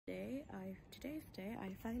life. Today's the day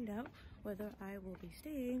I find out whether I will be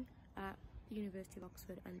staying at the University of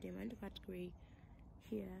Oxford and doing my undergrad degree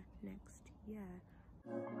here next year.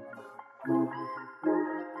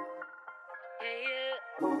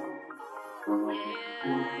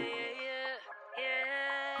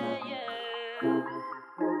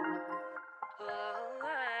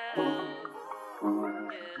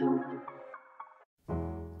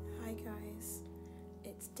 Hi guys,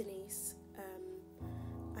 it's Denise.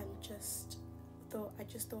 I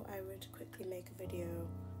just thought I would quickly make a video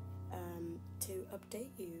to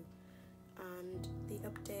update you, and the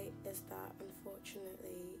update is that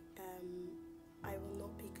unfortunately I will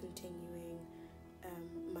not be continuing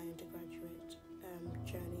my undergraduate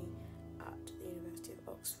journey at the University of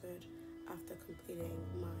Oxford after completing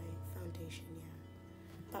my foundation year.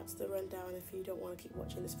 That's the rundown if you don't want to keep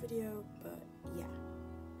watching this video, but yeah.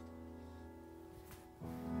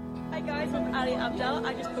 Hi guys, I'm Ali Abdel.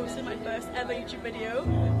 I just posted my first ever YouTube video,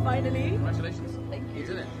 finally. Congratulations. Thank you. You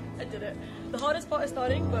did it. I did it. The hardest part is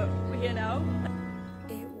starting, but we're here now.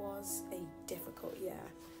 It was a difficult year,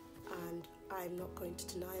 and I'm not going to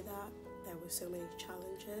deny that. There were so many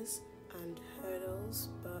challenges and hurdles,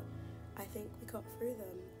 but I think we got through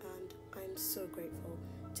them, and I'm so grateful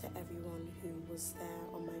to everyone who was there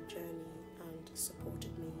on my journey and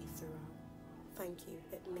supported me throughout. Thank you,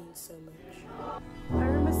 it means so much. My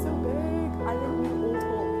room is so big. I didn't need all talk.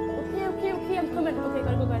 Okay, I'm coming. Okay,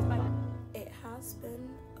 gotta go guys, bye. It has been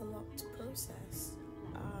a lot to process,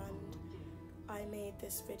 and I made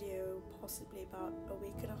this video possibly about a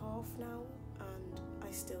week and a half now, and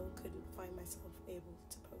I still couldn't find myself able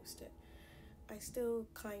to post it. I still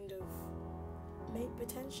kind of,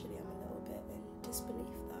 potentially I'm a little bit in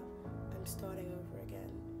disbelief that I'm starting over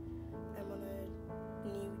again. I'm on a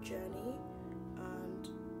new journey, and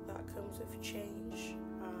that comes with change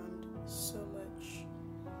and so much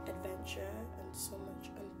adventure and so much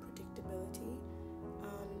unpredictability,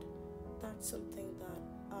 and that's something that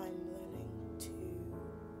I'm learning to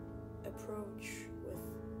approach with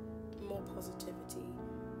more positivity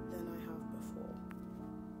than I have before.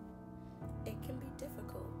 It can be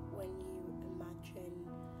difficult when you imagine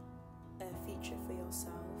a future for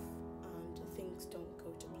yourself and things don't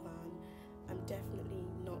go to plan. I'm definitely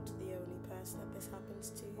not the only person that this happens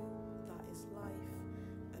to. That is life,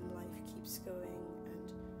 and life keeps going,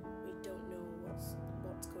 and we don't know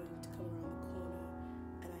what's going to come around the corner,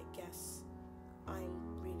 and I guess I'm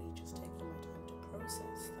really just taking my time to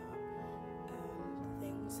process that.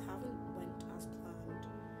 Things haven't went as planned.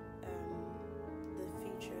 The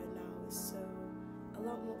future now is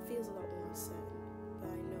feels a lot more uncertain, but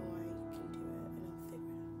I know I can do it, and I'll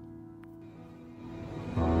figure it out.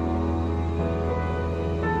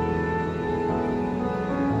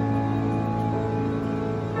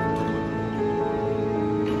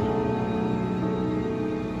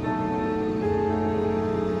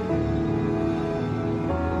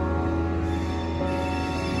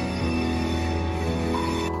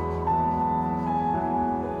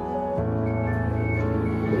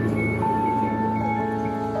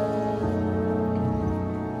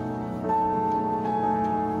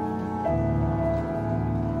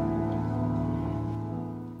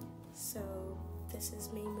 So this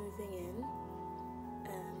is me moving in.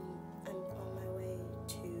 I'm on my way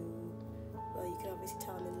to, well, you can obviously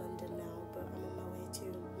tell I'm in London now, but I'm on my way to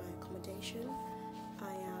my accommodation.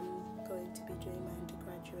 I am going to be doing my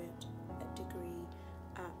undergraduate degree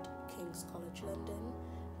at King's College London,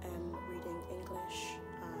 reading English,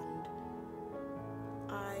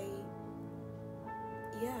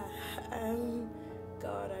 and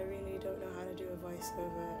God, I really don't know how to do a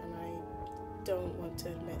voiceover, and I don't want to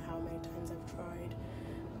admit how many times I've tried.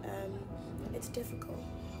 It's difficult,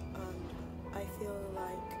 and I feel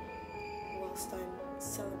like whilst I'm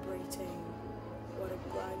celebrating what a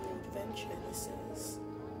brand new adventure this is,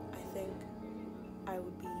 I think I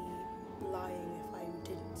would be lying if I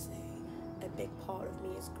didn't say a big part of me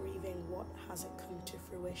is grieving what hasn't come to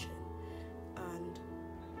fruition, and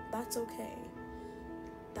that's okay.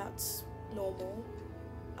 That's normal,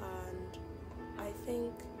 and I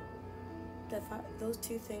think the fact those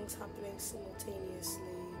two things happening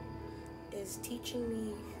simultaneously is teaching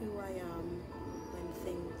me who I am when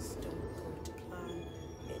things don't go to plan.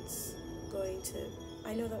 It's going to,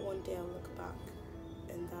 I know that one day I'll look back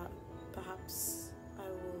and that perhaps I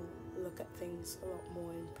will look at things a lot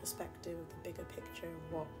more in perspective of the bigger picture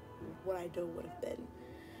of what I know would have been.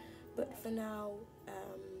 But for now,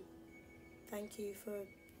 thank you for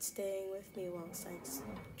staying with me whilst I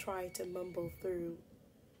try to mumble through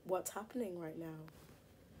what's happening right now.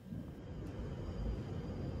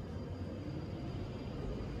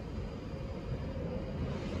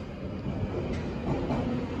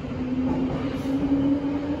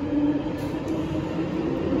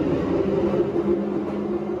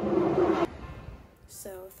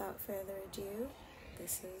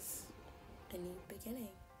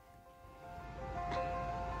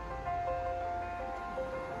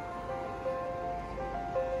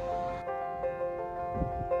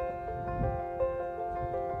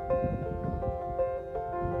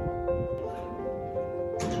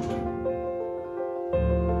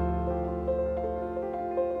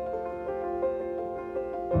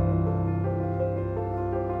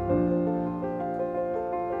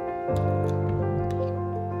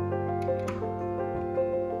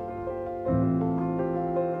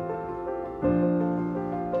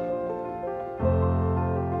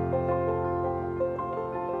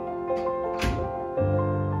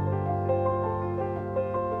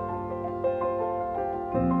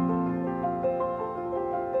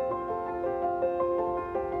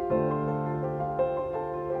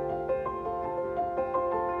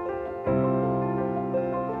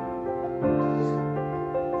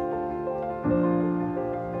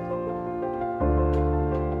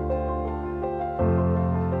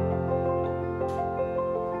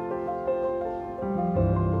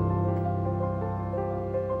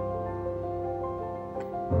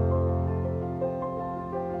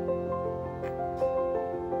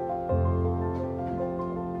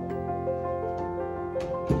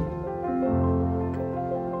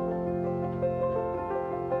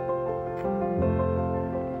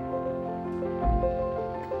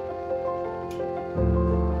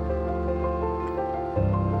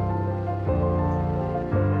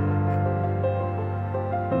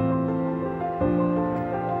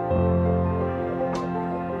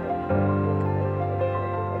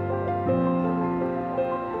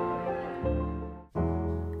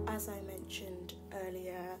 As I mentioned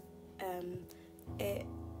earlier, it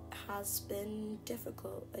has been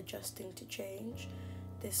difficult adjusting to change.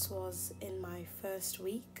 This was in my first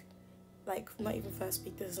week, like not even first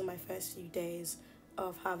week, this is my first few days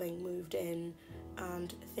of having moved in,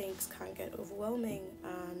 and things can get overwhelming,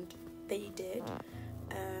 and they did.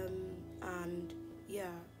 And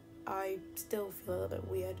yeah, I still feel a little bit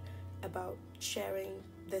weird about sharing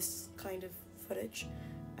this kind of footage,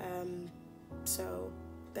 so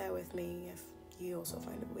bear with me if you also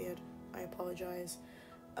find it weird. I apologize.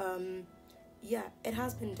 Yeah, it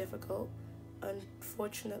has been difficult.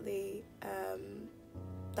 Unfortunately,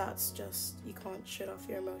 that's just, you can't shut off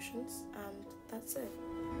your emotions, and that's it.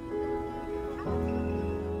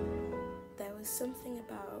 There was something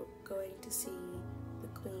about going to see the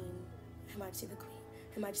Queen, Her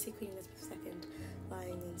Majesty Queen Elizabeth II,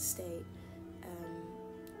 lying in state.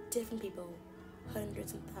 Different people,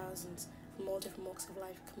 hundreds and thousands from all different walks of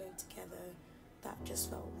life coming together, that just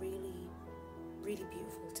felt really, really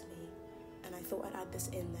beautiful to me. And I thought I'd add this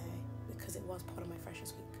in there because it was part of my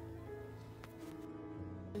Freshers Week.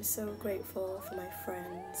 I'm so grateful for my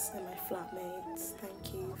friends and my flatmates.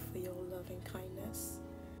 Thank you for your love and kindness.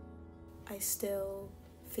 I still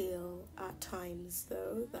feel at times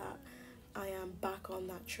though that I am back on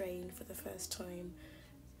that train for the first time,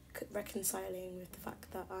 reconciling with the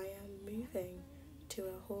fact that I am moving to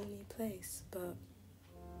a whole new place, but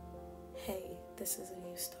hey, this is a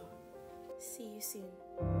new start. See you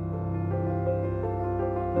soon.